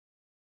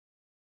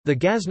The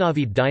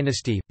Ghaznavid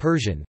dynasty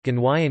Persian,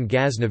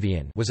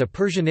 Ghaznavian was a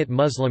Persianate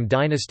Muslim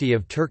dynasty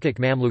of Turkic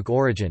Mamluk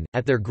origin,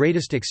 at their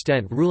greatest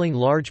extent ruling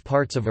large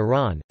parts of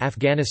Iran,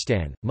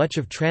 Afghanistan, much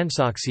of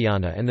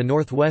Transoxiana and the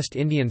northwest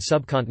Indian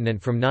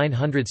subcontinent from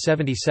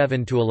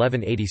 977 to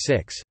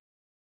 1186.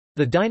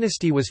 The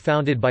dynasty was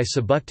founded by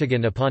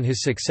Sebuktigin upon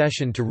his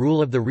succession to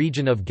rule of the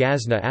region of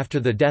Ghazna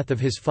after the death of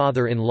his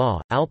father-in-law,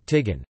 Alp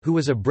Tigin, who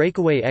was a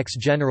breakaway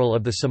ex-general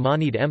of the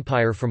Samanid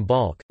Empire from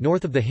Balkh,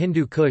 north of the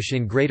Hindu Kush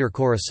in Greater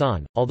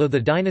Khorasan. Although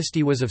the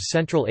dynasty was of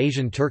Central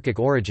Asian Turkic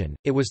origin,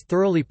 it was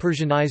thoroughly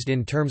Persianized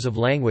in terms of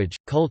language,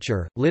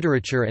 culture,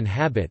 literature and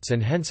habits,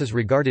 and hence is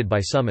regarded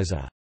by some as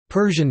a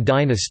Persian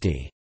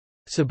dynasty.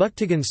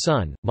 Sebuktigin's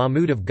son,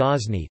 Mahmud of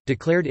Ghazni,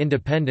 declared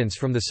independence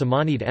from the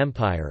Samanid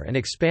Empire and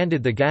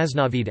expanded the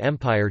Ghaznavid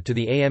Empire to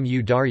the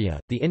Amu Darya,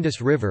 the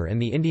Indus River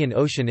and the Indian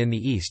Ocean in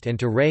the east and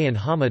to Ray and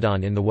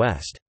Hamadan in the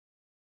west.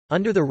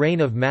 Under the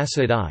reign of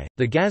Mas'ud I,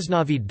 the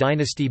Ghaznavid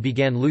dynasty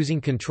began losing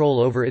control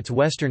over its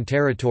western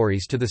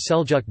territories to the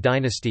Seljuk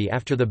dynasty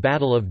after the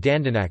Battle of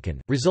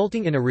Dandanakan,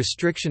 resulting in a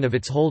restriction of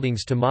its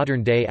holdings to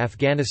modern-day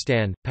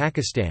Afghanistan,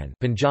 Pakistan,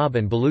 Punjab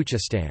and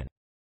Baluchistan.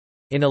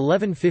 In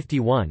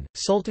 1151,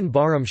 Sultan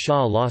Bahram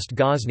Shah lost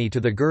Ghazni to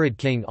the Ghurid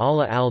king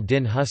Ala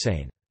al-Din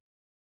Husayn.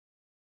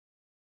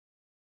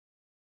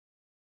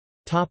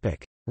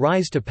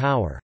 Rise to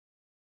power.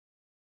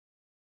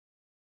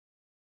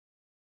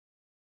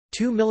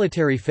 Two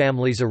military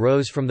families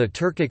arose from the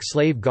Turkic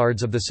slave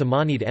guards of the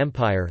Samanid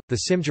Empire,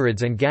 the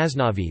Simjarids and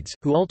Ghaznavids,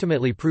 who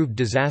ultimately proved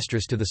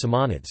disastrous to the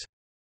Samanids.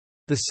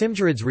 The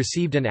Simjarids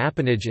received an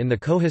appanage in the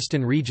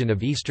Kohistan region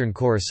of eastern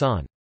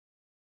Khorasan.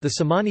 The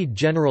Samanid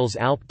generals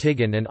Alp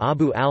Tigin and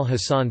Abu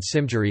al-Hasan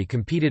Simjari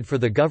competed for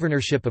the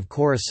governorship of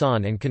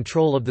Khorasan and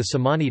control of the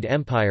Samanid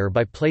Empire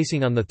by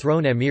placing on the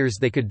throne emirs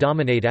they could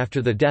dominate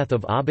after the death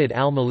of Abd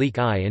al-Malik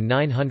I in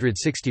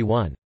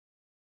 961.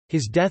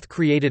 His death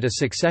created a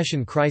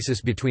succession crisis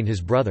between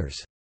his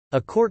brothers. A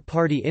court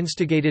party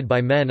instigated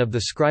by men of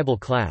the scribal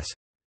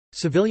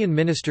class—civilian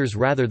ministers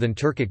rather than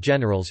Turkic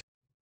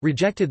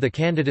generals—rejected the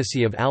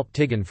candidacy of Alp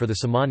Tigin for the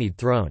Samanid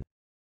throne.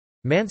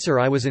 Mansur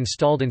I was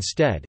installed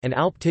instead, and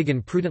Alp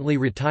Tigin prudently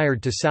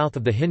retired to south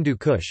of the Hindu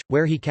Kush,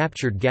 where he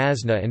captured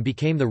Ghazna and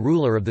became the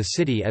ruler of the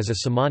city as a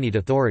Samanid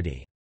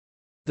authority.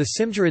 The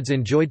Simjarids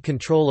enjoyed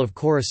control of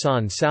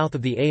Khorasan south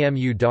of the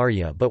Amu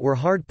Darya but were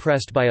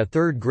hard-pressed by a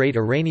third great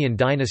Iranian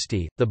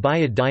dynasty, the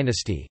Buyid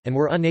dynasty, and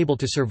were unable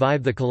to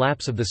survive the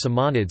collapse of the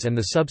Samanids and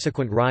the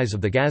subsequent rise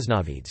of the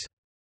Ghaznavids.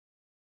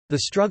 The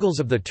struggles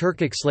of the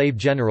Turkic slave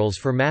generals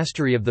for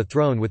mastery of the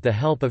throne with the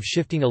help of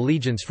shifting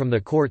allegiance from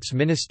the court's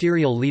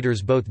ministerial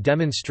leaders both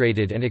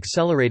demonstrated and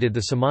accelerated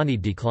the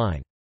Samanid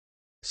decline.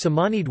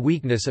 Samanid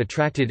weakness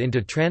attracted into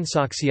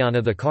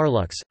Transoxiana the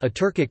Karluks, a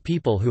Turkic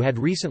people who had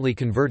recently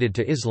converted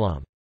to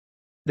Islam.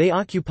 They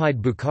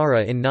occupied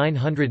Bukhara in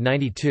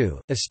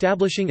 992,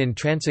 establishing in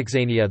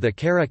Transoxania the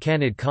Kara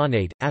Khanid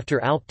Khanate.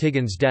 After Alp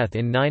Tigin's death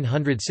in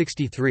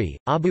 963,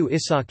 Abu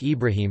Ishaq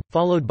Ibrahim,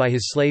 followed by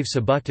his slave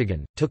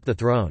Sebuktigin, took the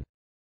throne.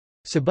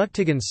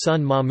 Sebuktigin's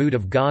son Mahmud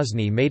of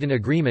Ghazni made an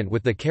agreement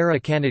with the Kara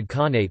Khanid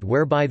Khanate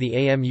whereby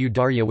the Amu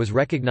Darya was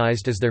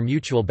recognized as their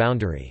mutual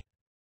boundary.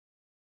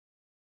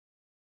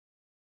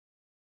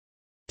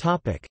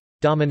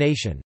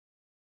 Domination.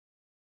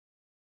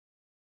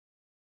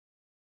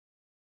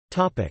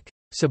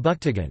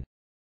 Sebuktigin.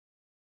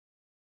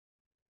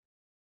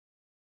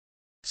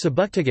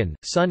 Sebuktigin,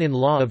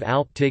 son-in-law of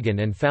Alp Tigin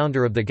and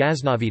founder of the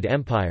Ghaznavid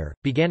Empire,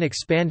 began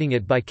expanding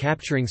it by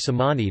capturing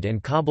Samanid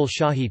and Kabul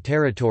Shahi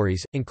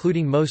territories,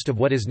 including most of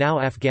what is now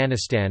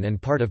Afghanistan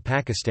and part of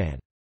Pakistan.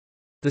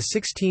 The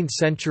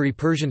 16th-century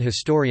Persian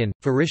historian,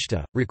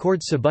 Farishta,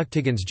 records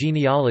Sebuktigin's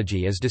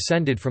genealogy as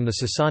descended from the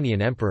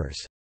Sasanian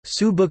emperors.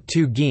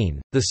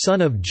 Subuktu-gin, the son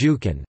of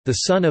Jukan, the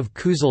son of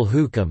Kuzul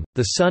Hukam,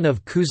 the son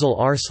of Kuzul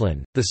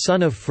Arslan, the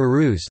son of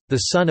Firuz, the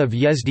son of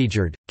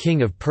Yezdijerd,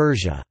 king of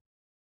Persia.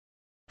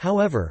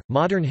 However,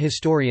 modern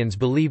historians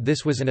believe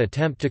this was an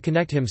attempt to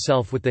connect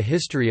himself with the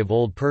history of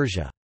Old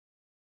Persia.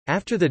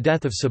 After the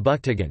death of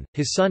Sebuktigin,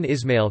 his son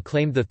Ismail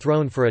claimed the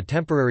throne for a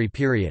temporary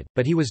period,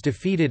 but he was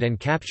defeated and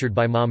captured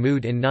by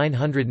Mahmud in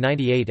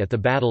 998 at the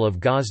Battle of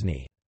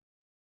Ghazni.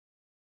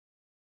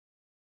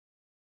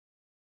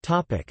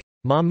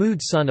 Mahmud,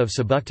 son of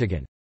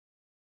Sebuktigin.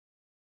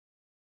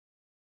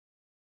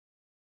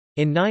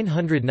 In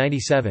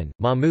 997,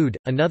 Mahmud,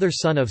 another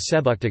son of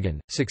Sebuktigin,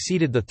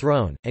 succeeded the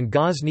throne, and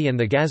Ghazni and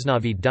the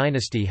Ghaznavid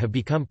dynasty have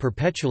become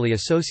perpetually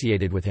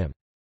associated with him.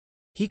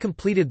 He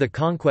completed the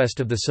conquest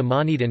of the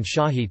Samanid and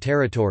Shahi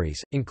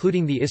territories,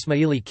 including the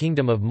Ismaili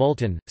kingdom of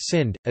Multan,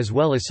 Sind, as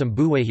well as some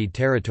Buwayhid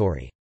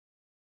territory.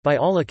 By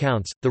all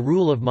accounts, the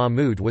rule of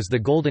Mahmud was the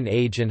golden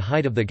age and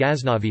height of the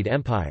Ghaznavid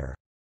Empire.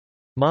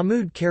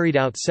 Mahmud carried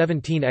out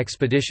 17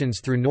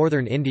 expeditions through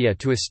northern India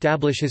to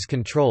establish his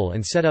control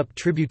and set up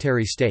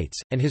tributary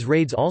states, and his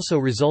raids also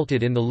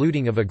resulted in the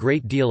looting of a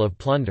great deal of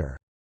plunder.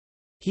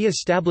 He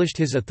established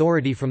his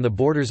authority from the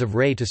borders of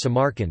Ray to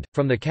Samarkand,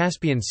 from the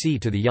Caspian Sea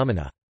to the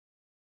Yamuna.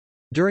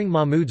 During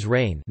Mahmud's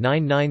reign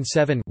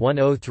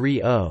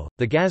 997-1030,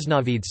 the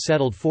Ghaznavids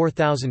settled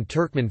 4,000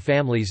 Turkmen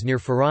families near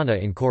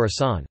Farana in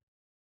Khorasan.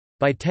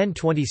 By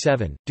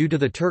 1027, due to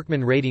the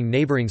Turkmen raiding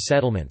neighbouring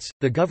settlements,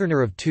 the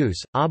governor of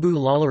Tus, Abu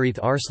Lalarith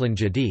Arslan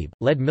Jadib,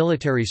 led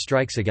military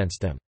strikes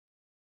against them.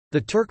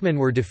 The Turkmen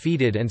were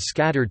defeated and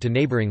scattered to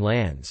neighbouring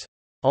lands.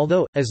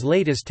 Although, as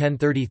late as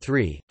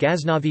 1033,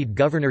 Ghaznavid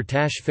governor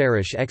Tash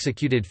Farish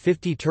executed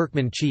 50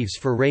 Turkmen chiefs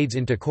for raids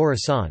into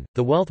Khorasan,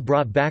 the wealth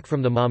brought back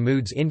from the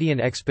Mahmud's Indian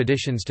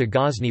expeditions to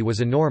Ghazni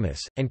was enormous,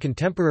 and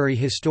contemporary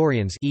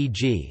historians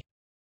e.g.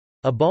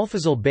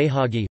 Abolfazl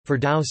Bayhaqi,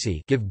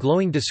 Ferdowsi give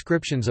glowing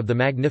descriptions of the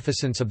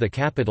magnificence of the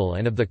capital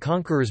and of the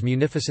conqueror's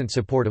munificent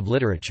support of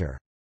literature.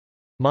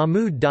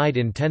 Mahmud died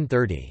in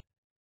 1030.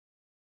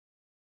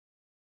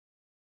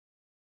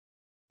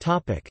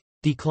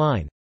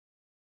 Decline.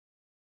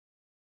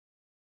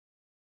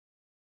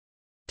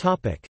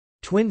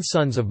 Twin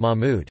sons of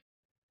Mahmud.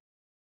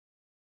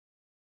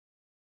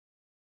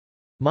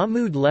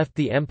 Mahmud left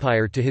the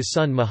empire to his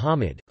son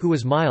Muhammad, who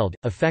was mild,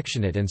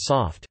 affectionate and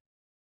soft.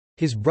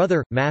 His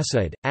brother,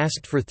 Mas'ud,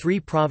 asked for 3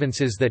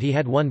 provinces that he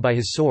had won by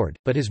his sword,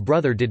 but his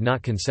brother did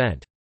not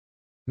consent.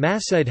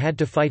 Mas'ud had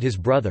to fight his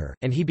brother,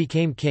 and he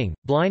became king,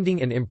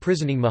 blinding and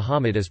imprisoning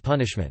Muhammad as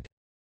punishment.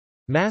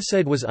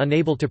 Mas'ud was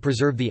unable to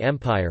preserve the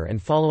empire,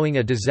 and following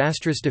a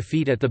disastrous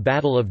defeat at the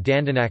Battle of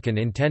Dandanakan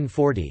in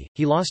 1040,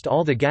 he lost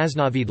all the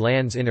Ghaznavid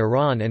lands in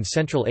Iran and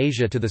Central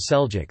Asia to the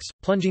Seljuks,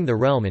 plunging the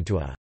realm into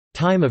a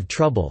time of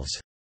troubles.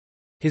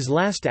 His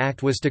last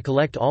act was to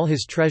collect all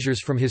his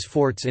treasures from his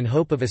forts in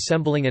hope of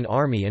assembling an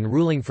army and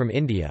ruling from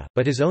India,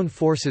 but his own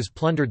forces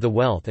plundered the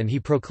wealth and he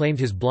proclaimed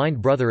his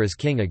blind brother as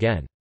king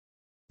again.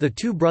 The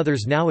 2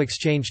 brothers now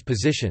exchanged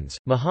positions.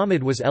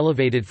 Muhammad was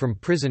elevated from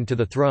prison to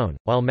the throne,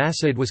 while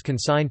Mas'ud was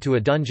consigned to a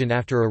dungeon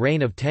after a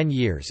reign of 10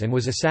 years and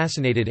was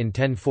assassinated in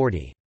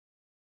 1040.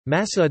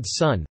 Mas'ud's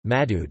son,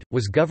 Madud,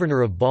 was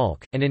governor of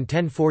Balkh, and in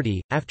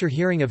 1040, after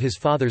hearing of his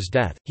father's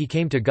death, he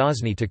came to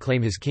Ghazni to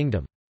claim his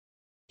kingdom.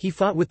 He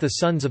fought with the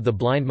sons of the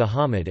blind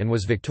Muhammad and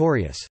was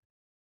victorious.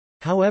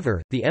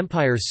 However, the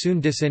empire soon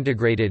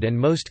disintegrated and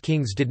most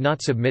kings did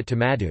not submit to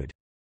Madud.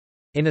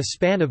 In a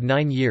span of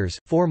 9 years,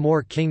 4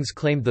 more kings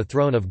claimed the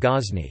throne of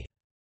Ghazni.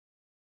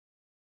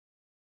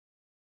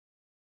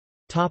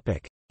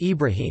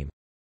 Ibrahim.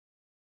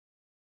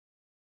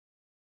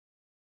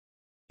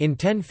 In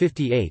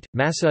 1058,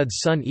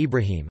 Mas'ud's son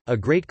Ibrahim, a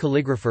great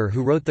calligrapher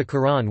who wrote the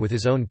Quran with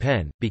his own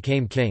pen,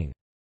 became king.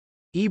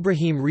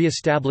 Ibrahim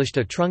re-established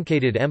a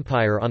truncated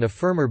empire on a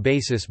firmer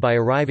basis by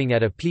arriving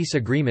at a peace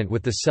agreement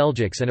with the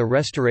Seljuks and a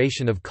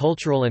restoration of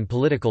cultural and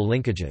political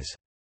linkages.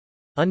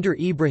 Under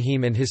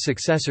Ibrahim and his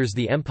successors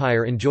the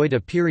empire enjoyed a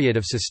period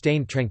of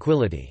sustained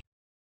tranquility.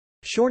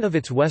 Short of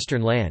its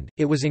western land,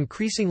 it was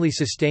increasingly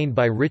sustained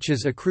by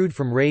riches accrued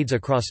from raids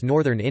across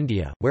northern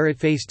India, where it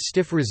faced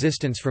stiff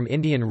resistance from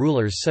Indian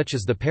rulers such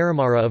as the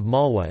Paramara of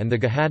Malwa and the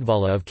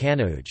Gahadvala of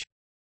Kanauj.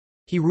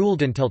 He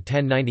ruled until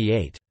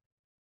 1098.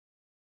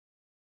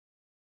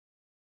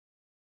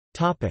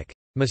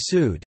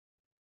 Mas'ud.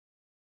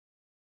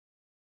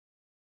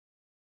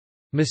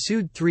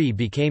 Mas'ud III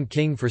became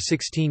king for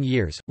 16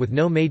 years, with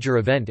no major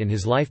event in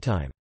his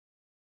lifetime.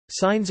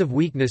 Signs of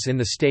weakness in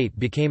the state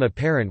became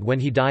apparent when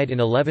he died in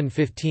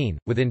 1115,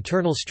 with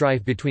internal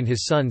strife between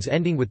his sons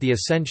ending with the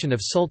ascension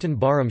of Sultan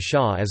Bahram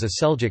Shah as a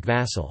Seljuk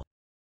vassal.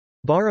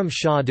 Bahram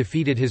Shah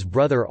defeated his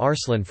brother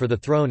Arslan for the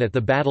throne at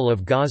the Battle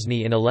of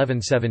Ghazni in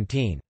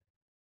 1117.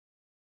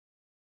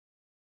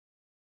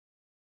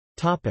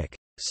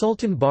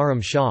 Sultan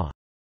Bahram Shah.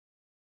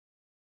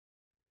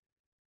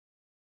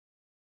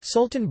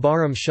 Sultan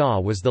Bahram Shah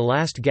was the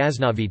last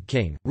Ghaznavid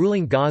king,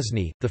 ruling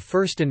Ghazni, the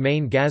first and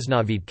main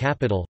Ghaznavid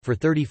capital, for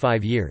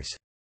 35 years.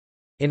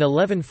 In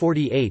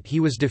 1148 he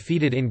was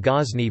defeated in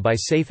Ghazni by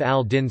Saif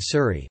al-Din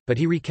Suri, but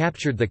he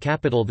recaptured the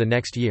capital the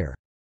next year.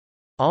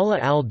 Ala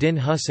al-Din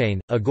Husayn,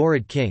 a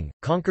Ghurid king,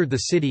 conquered the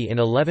city in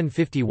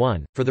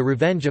 1151, for the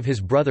revenge of his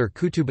brother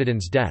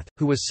Kutubuddin's death,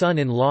 who was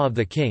son-in-law of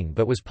the king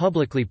but was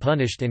publicly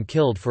punished and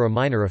killed for a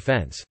minor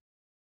offence.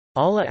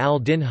 Ala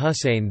al-Din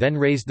Husayn then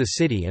razed the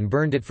city and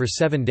burned it for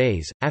 7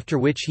 days, after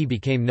which he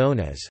became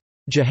known as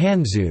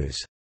Jahanzuz,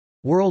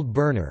 world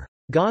burner.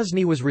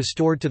 Ghazni was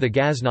restored to the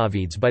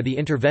Ghaznavids by the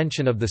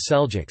intervention of the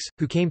Seljuks,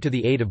 who came to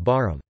the aid of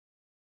Bahram.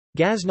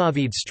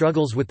 Ghaznavid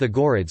struggles with the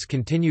Ghurids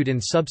continued in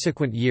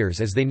subsequent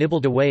years as they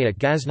nibbled away at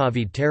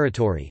Ghaznavid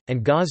territory,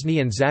 and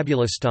Ghazni and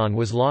Zabulistan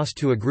was lost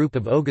to a group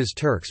of Oghuz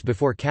Turks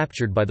before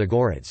captured by the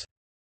Ghurids.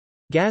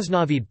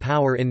 Ghaznavid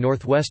power in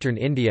northwestern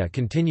India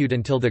continued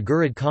until the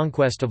Ghurid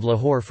conquest of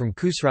Lahore from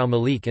Khusrau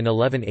Malik in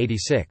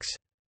 1186.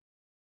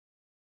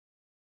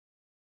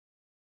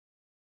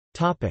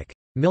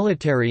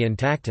 Military and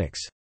tactics.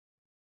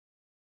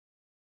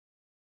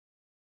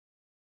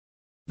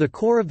 The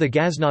core of the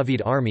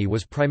Ghaznavid army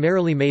was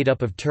primarily made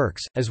up of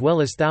Turks, as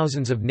well as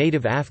thousands of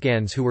native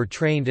Afghans who were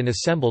trained and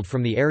assembled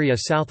from the area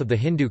south of the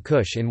Hindu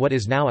Kush in what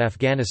is now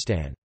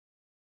Afghanistan.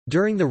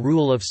 During the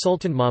rule of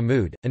Sultan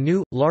Mahmud, a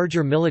new,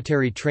 larger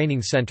military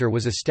training center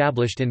was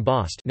established in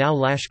Bast, now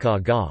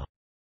Lashkar Gah.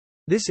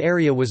 This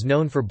area was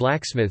known for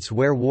blacksmiths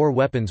where war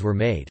weapons were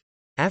made.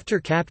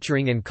 After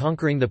capturing and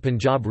conquering the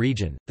Punjab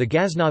region, the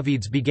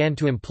Ghaznavids began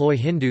to employ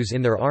Hindus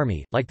in their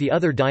army. Like the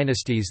other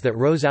dynasties that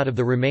rose out of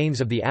the remains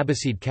of the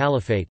Abbasid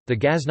Caliphate, the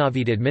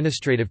Ghaznavid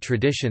administrative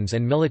traditions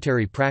and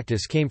military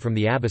practice came from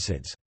the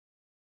Abbasids.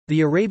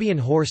 The Arabian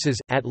horses,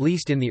 at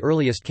least in the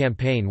earliest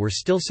campaign, were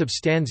still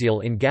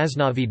substantial in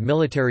Ghaznavid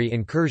military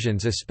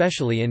incursions,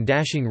 especially in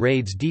dashing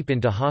raids deep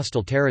into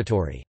hostile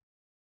territory.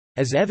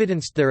 As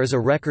evidenced, there is a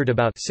record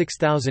about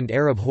 6,000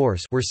 Arab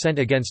horse were sent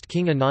against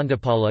King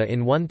Anandapala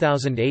in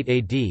 1008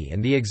 AD,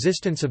 and the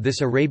existence of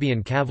this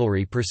Arabian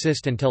cavalry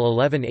persist until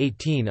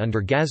 1118 under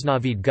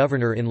Ghaznavid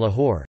governor in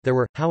Lahore. There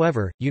were,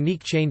 however,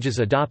 unique changes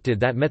adopted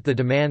that met the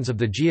demands of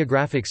the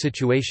geographic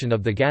situation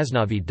of the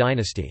Ghaznavid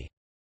dynasty.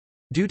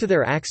 Due to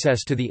their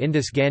access to the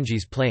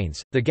Indus-Ganges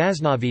plains, the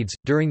Ghaznavids,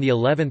 during the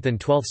 11th and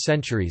 12th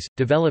centuries,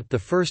 developed the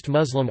first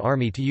Muslim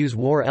army to use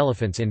war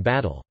elephants in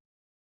battle.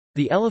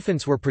 The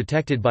elephants were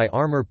protected by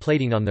armor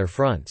plating on their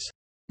fronts.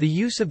 The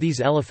use of these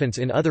elephants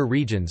in other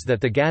regions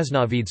that the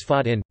Ghaznavids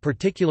fought in,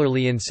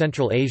 particularly in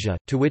Central Asia,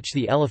 to which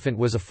the elephant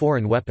was a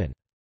foreign weapon.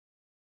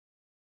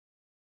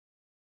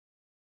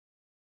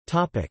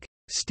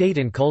 State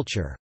and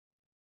culture.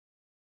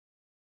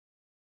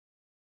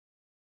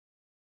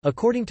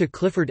 According to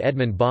Clifford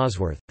Edmund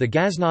Bosworth, the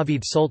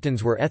Ghaznavid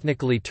sultans were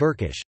ethnically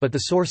Turkish, but the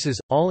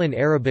sources, all in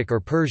Arabic or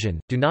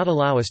Persian, do not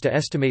allow us to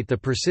estimate the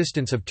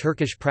persistence of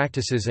Turkish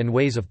practices and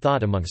ways of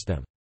thought amongst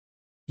them.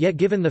 Yet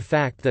given the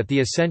fact that the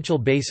essential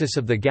basis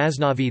of the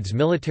Ghaznavids'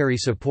 military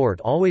support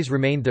always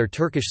remained their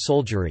Turkish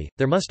soldiery,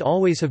 there must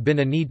always have been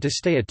a need to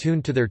stay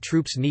attuned to their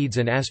troops' needs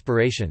and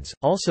aspirations.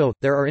 Also,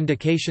 there are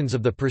indications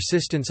of the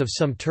persistence of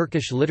some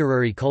Turkish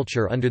literary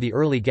culture under the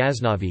early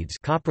Ghaznavids.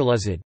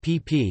 Kopraluzid,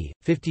 pp.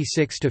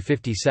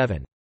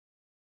 56–57.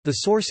 The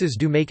sources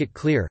do make it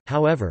clear,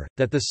 however,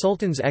 that the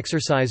Sultan's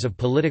exercise of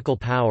political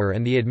power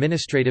and the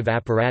administrative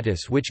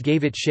apparatus which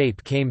gave it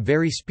shape came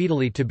very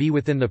speedily to be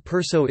within the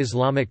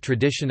Perso-Islamic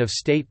tradition of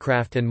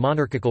statecraft and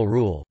monarchical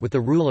rule, with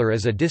the ruler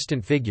as a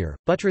distant figure,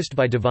 buttressed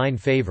by divine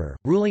favor,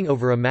 ruling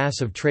over a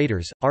mass of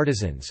traders,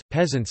 artisans,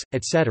 peasants,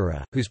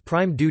 etc., whose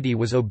prime duty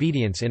was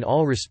obedience in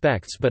all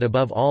respects but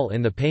above all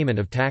in the payment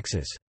of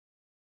taxes.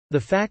 The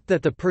fact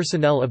that the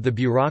personnel of the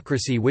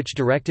bureaucracy which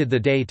directed the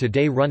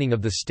day-to-day running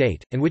of the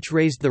state, and which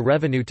raised the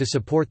revenue to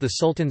support the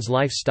Sultan's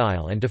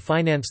lifestyle and to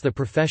finance the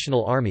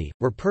professional army,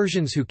 were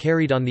Persians who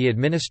carried on the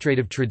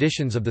administrative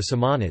traditions of the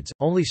Samanids,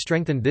 only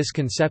strengthened this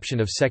conception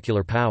of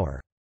secular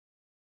power.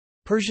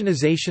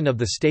 Persianization of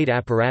the state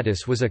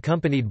apparatus was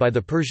accompanied by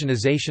the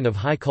Persianization of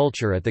high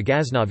culture at the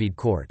Ghaznavid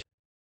court.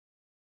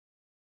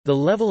 The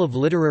level of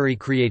literary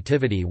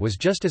creativity was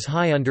just as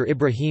high under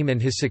Ibrahim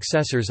and his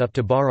successors up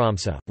to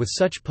Bahramsa, with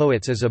such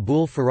poets as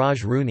Abul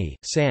Faraj Runi,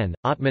 San,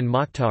 Otman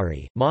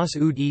Mokhtari,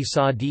 Mas'ud-e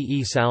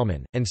Sa'di-e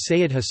Salman, and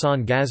Sayyid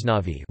Hassan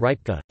Ghaznavi.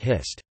 Ripka,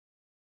 Hist.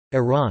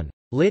 Iran.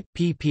 Lit.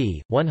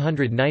 pp.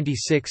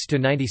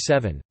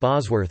 196–97,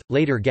 Bosworth,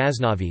 Later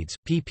Ghaznavids,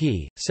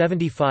 pp.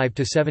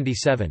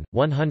 75–77,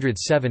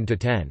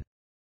 107–10.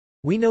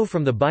 We know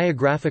from the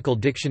biographical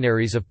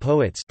dictionaries of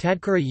poets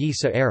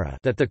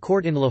that the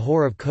court in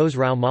Lahore of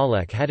Khosrau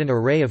Malek had an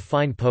array of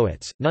fine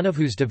poets, none of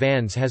whose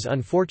divans has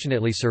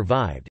unfortunately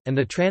survived, and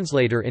the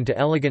translator into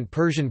elegant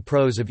Persian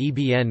prose of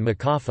Ibn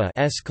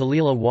Makafa''s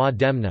Khalila wa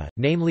Demna,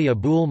 namely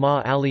Abul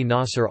Ma Ali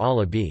Nasr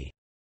al-Abi.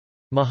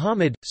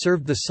 Muhammad,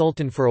 served the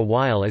Sultan for a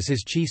while as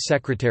his chief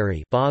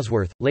secretary.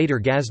 Bosworth, Later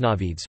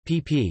Ghaznavids,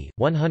 pp.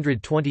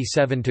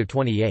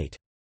 127–28.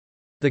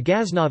 The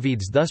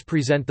Ghaznavids thus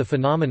present the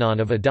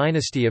phenomenon of a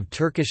dynasty of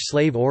Turkish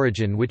slave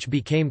origin which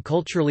became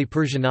culturally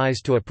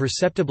Persianized to a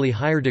perceptibly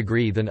higher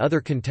degree than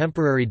other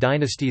contemporary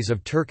dynasties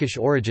of Turkish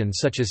origin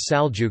such as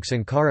Seljuks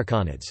and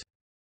Karakhanids.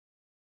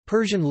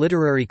 Persian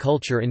literary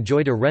culture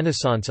enjoyed a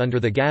renaissance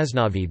under the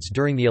Ghaznavids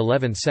during the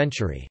 11th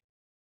century.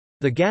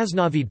 The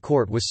Ghaznavid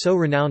court was so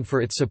renowned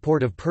for its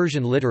support of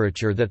Persian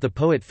literature that the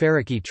poet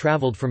Faraki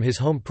travelled from his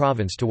home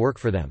province to work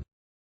for them.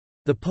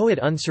 The poet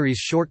Unsuri's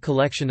short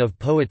collection of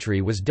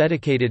poetry was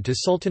dedicated to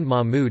Sultan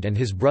Mahmud and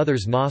his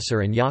brothers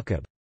Nasser and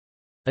Yaqub.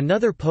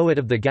 Another poet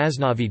of the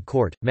Ghaznavid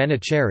court,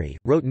 Manicheri,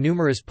 wrote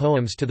numerous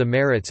poems to the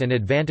merits and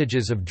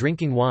advantages of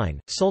drinking wine.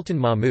 Sultan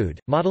Mahmud,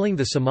 modeling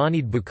the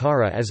Samanid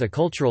Bukhara as a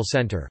cultural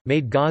center,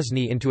 made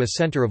Ghazni into a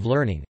center of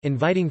learning,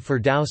 inviting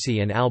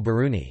Ferdowsi and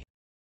al-Biruni.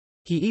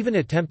 He even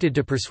attempted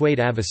to persuade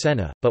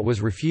Avicenna, but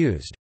was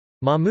refused.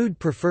 Mahmud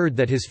preferred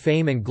that his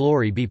fame and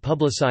glory be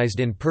publicized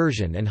in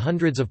Persian, and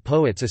hundreds of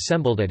poets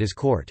assembled at his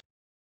court.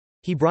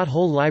 He brought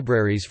whole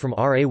libraries from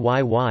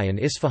Rayy and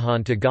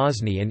Isfahan to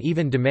Ghazni and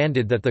even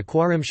demanded that the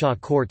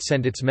Khwarizmshah court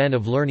send its men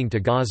of learning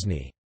to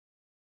Ghazni.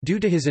 Due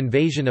to his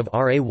invasion of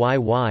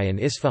Rayy and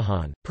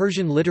Isfahan,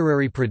 Persian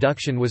literary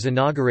production was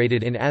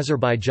inaugurated in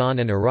Azerbaijan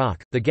and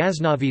Iraq. The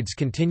Ghaznavids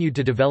continued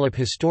to develop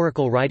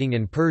historical writing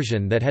in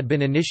Persian that had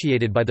been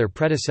initiated by their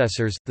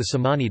predecessors, the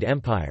Samanid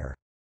Empire.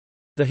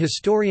 The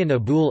historian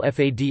Abul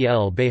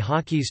Fadl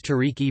Bayhaqi's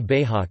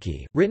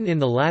Tariq-e-Bayhaqi, written in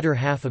the latter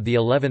half of the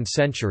 11th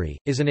century,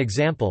 is an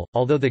example.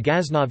 Although the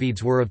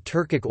Ghaznavids were of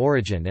Turkic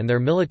origin and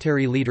their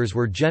military leaders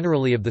were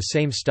generally of the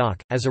same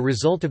stock, as a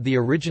result of the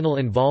original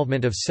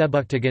involvement of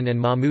Sebuktigin and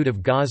Mahmud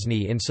of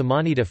Ghazni in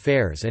Samanid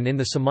affairs and in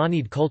the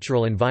Samanid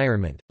cultural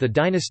environment, the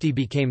dynasty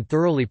became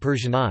thoroughly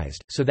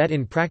Persianized, so that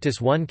in practice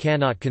one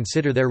cannot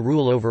consider their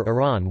rule over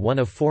Iran one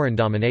of foreign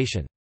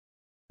domination.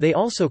 They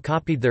also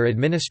copied their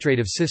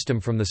administrative system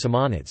from the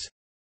Samanids.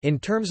 In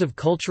terms of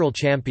cultural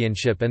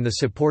championship and the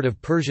support of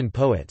Persian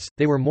poets,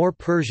 they were more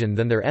Persian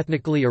than their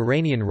ethnically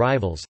Iranian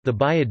rivals, the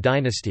Buyid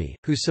dynasty,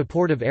 whose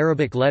support of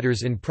Arabic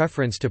letters in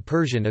preference to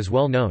Persian is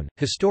well known.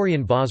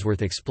 Historian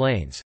Bosworth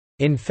explains,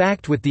 "In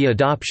fact, with the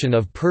adoption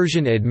of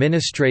Persian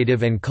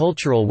administrative and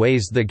cultural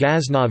ways, the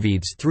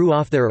Ghaznavids threw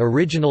off their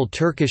original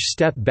Turkish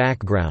steppe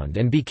background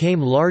and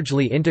became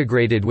largely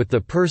integrated with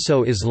the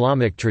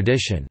Perso-Islamic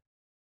tradition."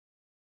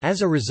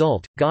 As a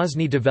result,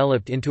 Ghazni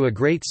developed into a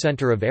great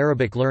center of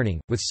Arabic learning.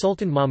 With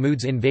Sultan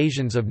Mahmud's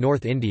invasions of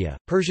North India,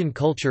 Persian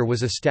culture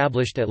was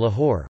established at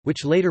Lahore,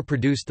 which later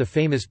produced the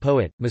famous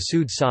poet,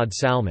 Masood Saad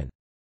Salman.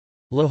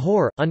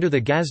 Lahore, under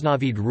the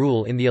Ghaznavid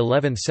rule in the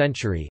 11th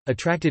century,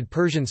 attracted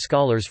Persian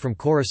scholars from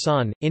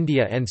Khorasan,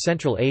 India and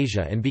Central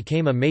Asia and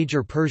became a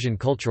major Persian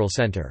cultural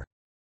center.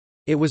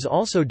 It was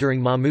also during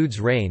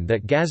Mahmud's reign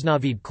that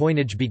Ghaznavid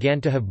coinage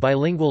began to have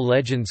bilingual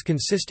legends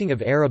consisting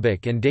of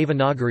Arabic and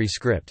Devanagari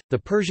script. The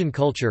Persian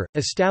culture,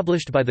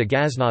 established by the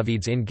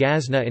Ghaznavids in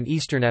Ghazna and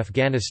eastern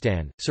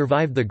Afghanistan,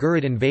 survived the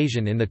Ghurid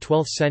invasion in the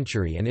 12th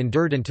century and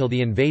endured until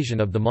the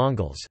invasion of the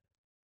Mongols.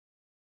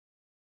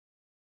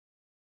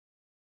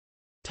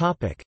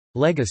 Topic: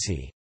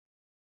 Legacy.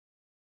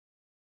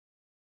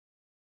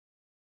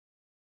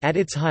 At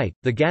its height,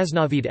 the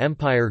Ghaznavid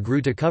Empire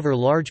grew to cover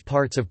large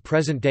parts of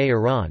present-day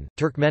Iran,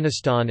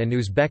 Turkmenistan and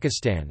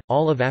Uzbekistan,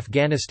 all of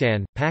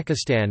Afghanistan,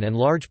 Pakistan and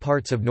large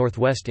parts of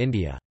northwest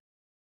India.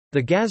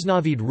 The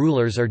Ghaznavid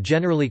rulers are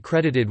generally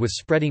credited with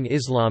spreading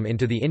Islam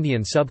into the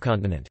Indian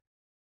subcontinent.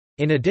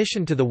 In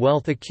addition to the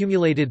wealth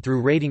accumulated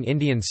through raiding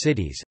Indian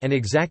cities, and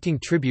exacting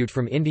tribute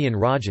from Indian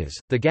Rajas,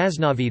 the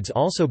Ghaznavids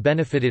also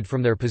benefited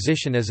from their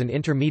position as an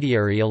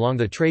intermediary along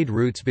the trade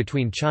routes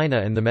between China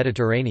and the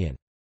Mediterranean.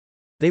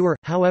 They were,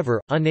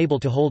 however, unable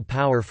to hold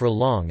power for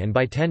long, and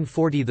by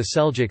 1040 the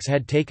Seljuks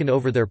had taken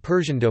over their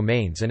Persian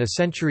domains and a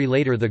century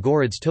later the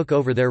Ghurids took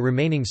over their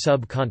remaining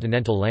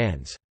sub-continental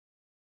lands.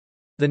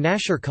 The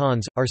Nashir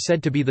Khans are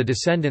said to be the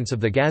descendants of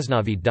the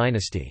Ghaznavid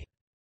dynasty.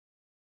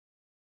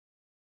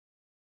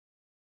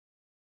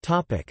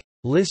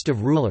 List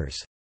of rulers.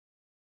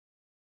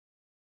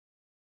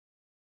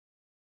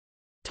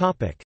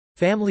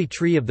 Family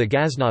tree of the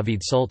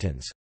Ghaznavid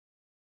sultans.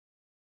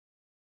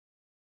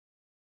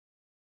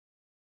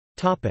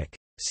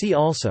 See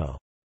also: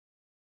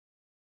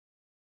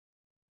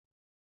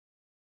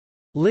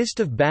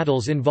 List of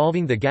battles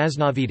involving the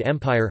Ghaznavid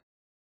Empire,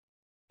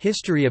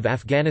 History of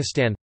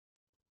Afghanistan,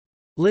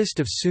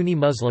 List of Sunni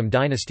Muslim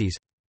dynasties.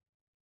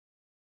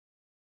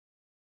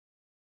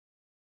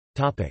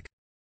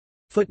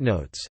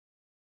 Footnotes.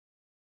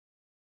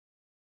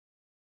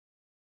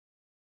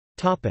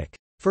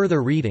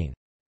 Further reading.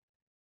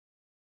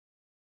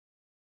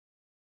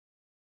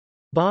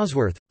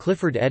 Bosworth,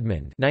 Clifford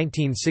Edmund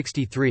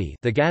 1963,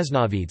 The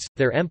Ghaznavids,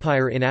 Their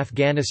Empire in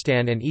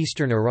Afghanistan and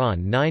Eastern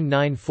Iran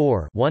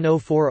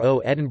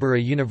 994-1040 Edinburgh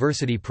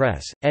University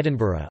Press,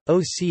 Edinburgh,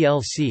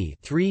 OCLC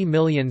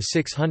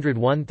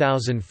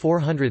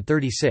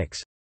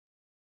 3601436.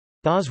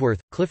 Bosworth,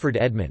 Clifford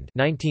Edmund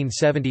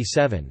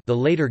 1977, The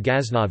Later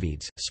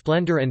Ghaznavids,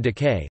 Splendor and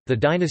Decay, The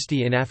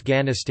Dynasty in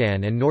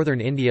Afghanistan and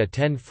Northern India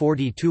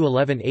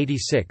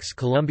 1040–1186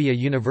 Columbia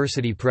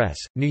University Press,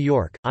 New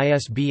York,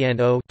 ISBN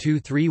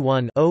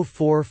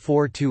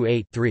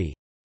 0-231-04428-3.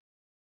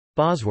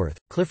 Bosworth,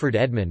 Clifford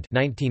Edmund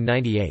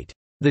 1998,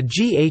 The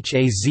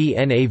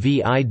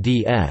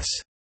Ghaznavids.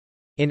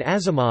 In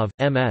Asimov,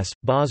 M.S.,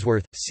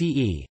 Bosworth,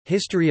 C.E.,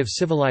 History of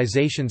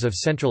Civilizations of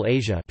Central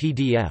Asia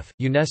PDF,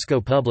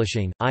 UNESCO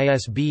Publishing,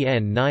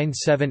 ISBN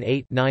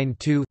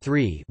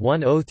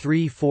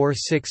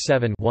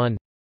 978-92-3-103467-1.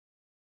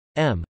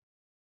 M.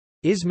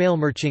 Ismail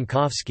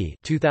Marcinkovsky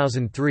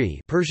 2003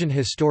 Persian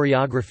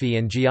Historiography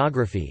and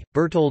Geography,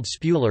 Bertold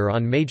Spuler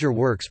on major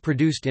works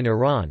produced in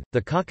Iran,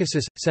 the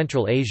Caucasus,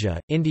 Central Asia,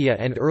 India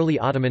and early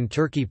Ottoman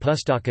Turkey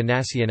Pustaka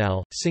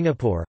Nasional,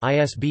 Singapore,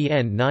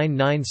 ISBN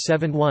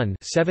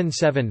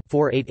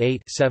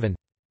 9971-77-488-7.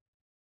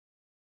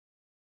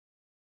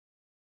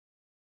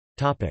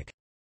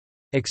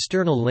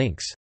 External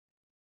links.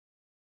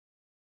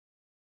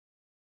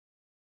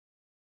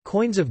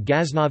 Coins of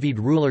Ghaznavid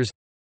rulers.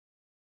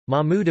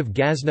 Mahmud of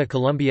Ghazna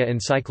Columbia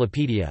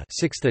Encyclopedia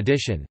 6th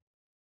edition.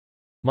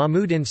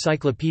 Mahmud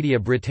Encyclopedia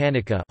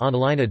Britannica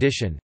online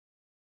edition.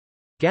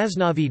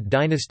 Ghaznavid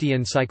Dynasty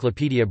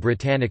Encyclopedia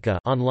Britannica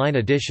online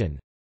edition.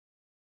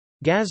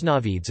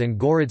 Ghaznavids and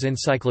Ghurids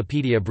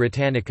Encyclopedia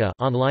Britannica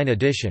online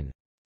edition.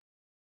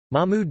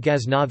 Mahmud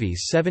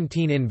Ghaznavi's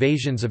 17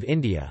 Invasions of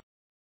India.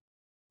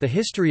 The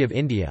History of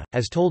India,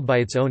 as told by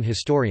its own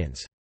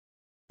historians.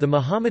 The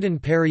Mohammedan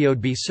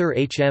Periode by Sir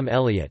H. M.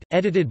 Eliot,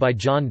 edited by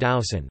John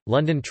Dowson,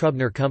 London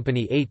Trubner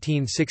Company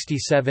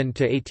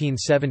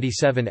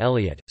 1867–1877.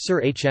 Eliot,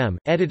 Sir H. M.,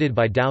 edited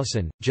by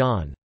Dowson,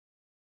 John.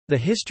 The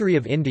History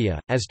of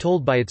India, as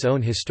told by its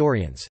own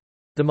historians.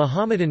 The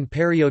Mohammedan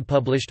Periode,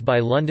 published by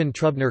London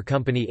Trubner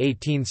Company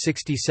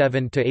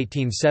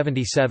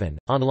 1867–1877,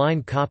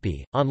 online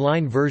copy,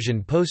 online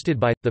version posted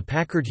by, the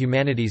Packard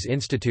Humanities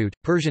Institute,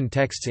 Persian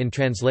texts in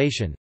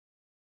translation.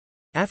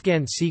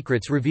 Afghan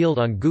Secrets Revealed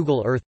on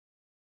Google Earth.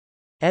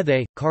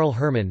 Ethe, Carl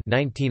Herman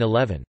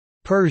 1911.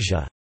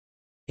 Persia.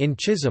 In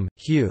Chisholm,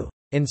 Hugh.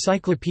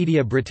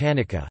 Encyclopædia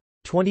Britannica.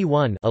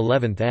 21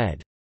 11th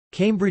ed.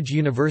 Cambridge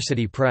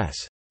University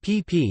Press.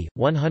 pp.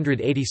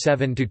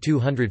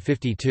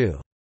 187–252.